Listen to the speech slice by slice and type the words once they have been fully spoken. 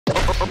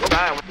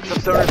Alright, what's up,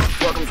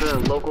 stoners? Welcome to the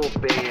local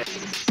band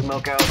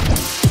Smokeout.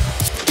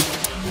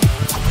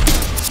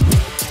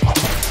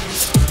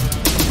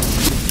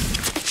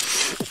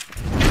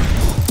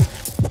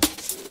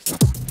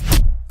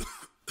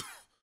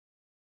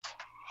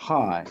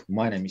 Hi,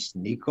 my name is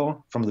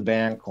Nico from the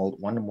band called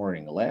One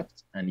Morning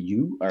Left, and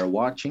you are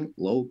watching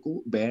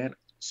local band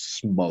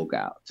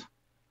Smokeout.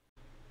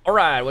 All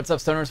right, what's up,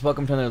 stoners?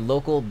 Welcome to another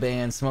local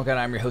band Smokeout.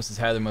 I'm your host, is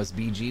Higher Than Most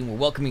BG, and we're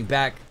welcoming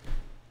back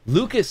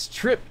Lukas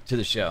Trip to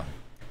the show.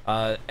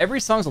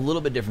 Every song's a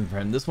little bit different for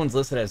him. This one's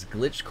listed as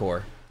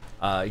glitchcore.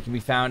 It can be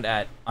found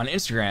on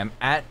Instagram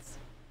at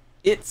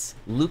It's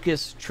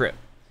Lukas Trip.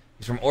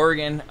 He's from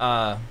Oregon,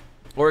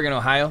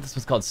 Ohio. This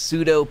one's called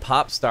Pseudo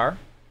Popstar,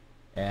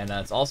 and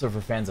it's also for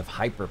fans of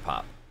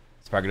hyperpop.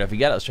 Spark it up if you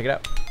got it. Let's check it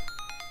out.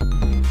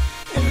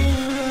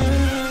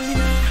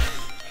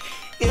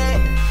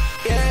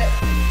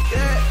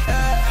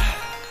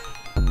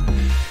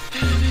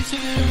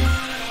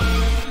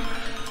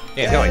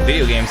 Yeah, it's got like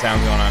video game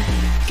sounds going on.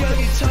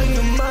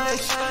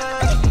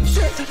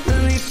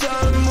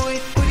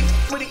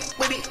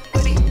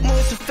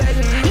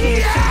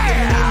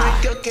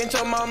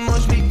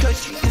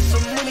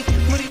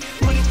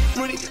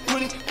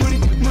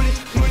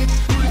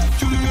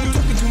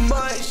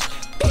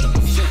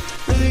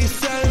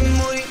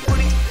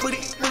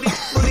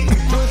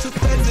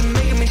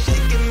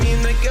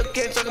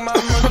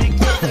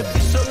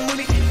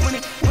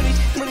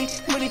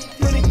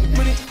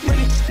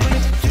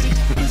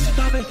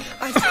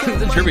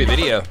 It's a trippy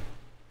video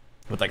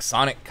with like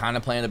Sonic kind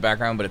of playing in the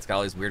background, but it's got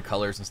all these weird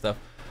colors and stuff.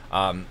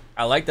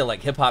 I like the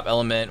hip hop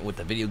element with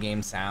the video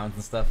game sounds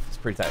and stuff. It's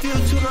pretty tight.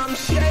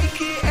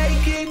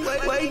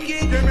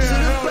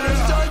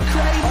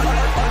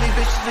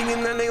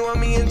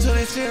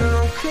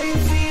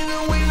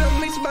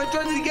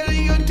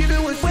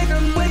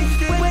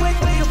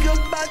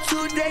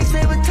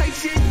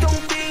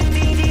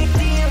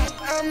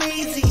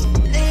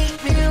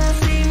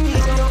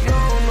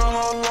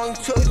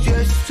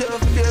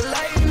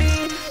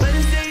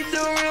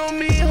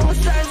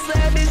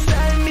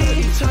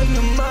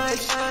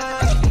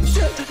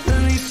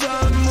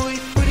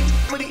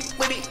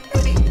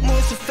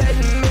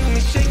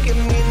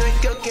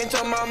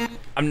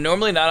 I'm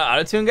normally not an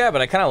auto-tune guy,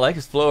 but I kind of like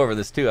his flow over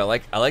this too. I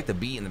like the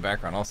beat in the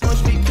background also.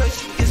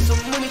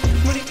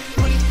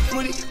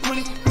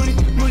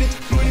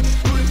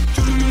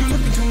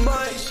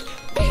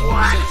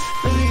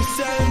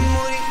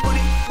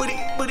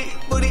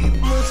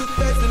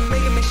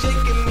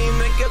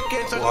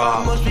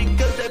 Wow.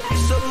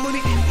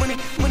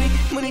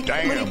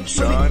 Damn,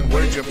 son,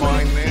 where'd you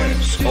find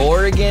this?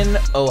 Oregon,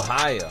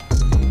 Ohio.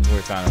 Where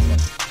it's on this one.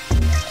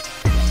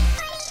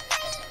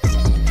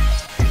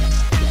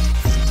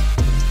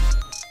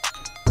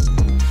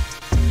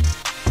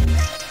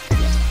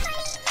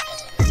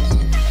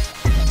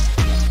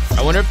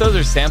 I wonder if those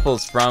are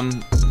samples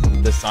from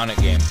the Sonic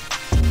game.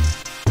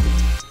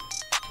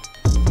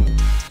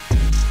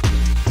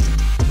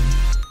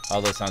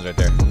 All those sounds right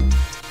there.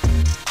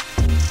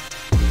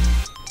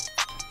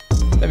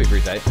 That'd be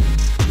pretty tight.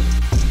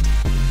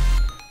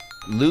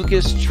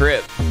 Lukas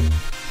Trip,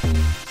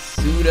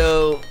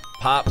 Pseudo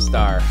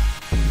Popstar,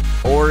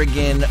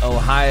 Oregon,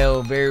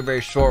 Ohio. Very, very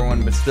short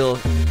one, but still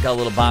got a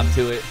little bop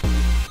to it.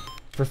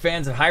 For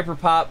fans of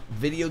hyperpop,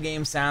 video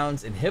game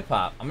sounds, and hip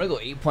hop, I'm gonna go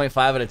 8.5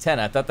 out of 10.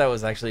 I thought that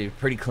was actually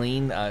pretty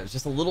clean. It's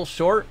just a little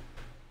short,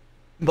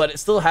 but it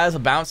still has a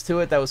bounce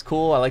to it that was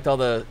cool. I liked all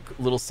the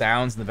little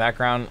sounds in the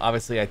background.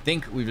 Obviously, I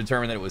think we've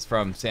determined that it was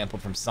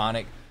sampled from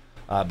Sonic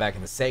back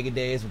in the Sega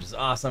days, which is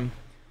awesome.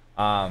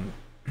 I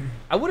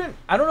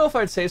don't know if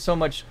I'd say so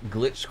much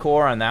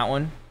glitchcore on that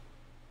one,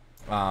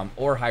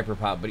 or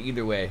hyperpop, but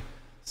either way,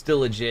 still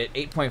legit.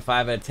 8.5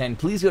 out of 10.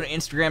 Please go to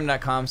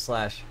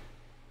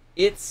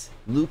Instagram.com/It's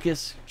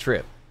Lukas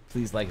Trip.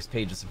 Please like his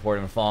page and support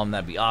him and follow him.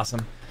 That'd be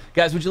awesome.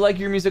 Guys, would you like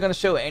your music on the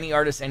show? Any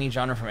artist, any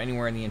genre from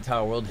anywhere in the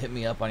entire world, hit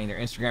me up on either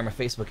Instagram or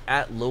Facebook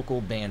at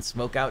local band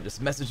Smokeout.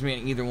 Just message me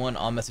on either one.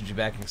 I'll message you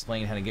back and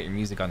explain how to get your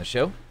music on the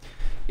show.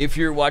 If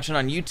you're watching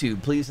on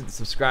YouTube, please hit the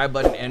subscribe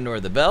button and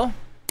or the bell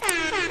so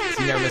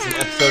you never miss an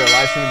episode or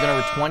live stream. We've done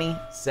over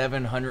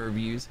 2,700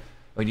 reviews.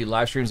 We do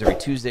live streams every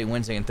Tuesday,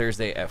 Wednesday, and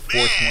Thursday at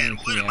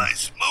 4:20 p.m.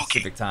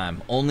 Pacific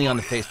time. Only on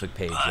the Facebook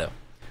page, though.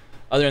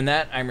 Other than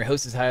that, I'm your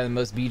host, is Higher Than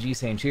Most BG,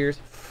 saying cheers,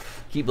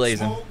 keep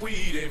blazing,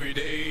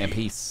 and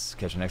peace.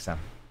 Catch you next time.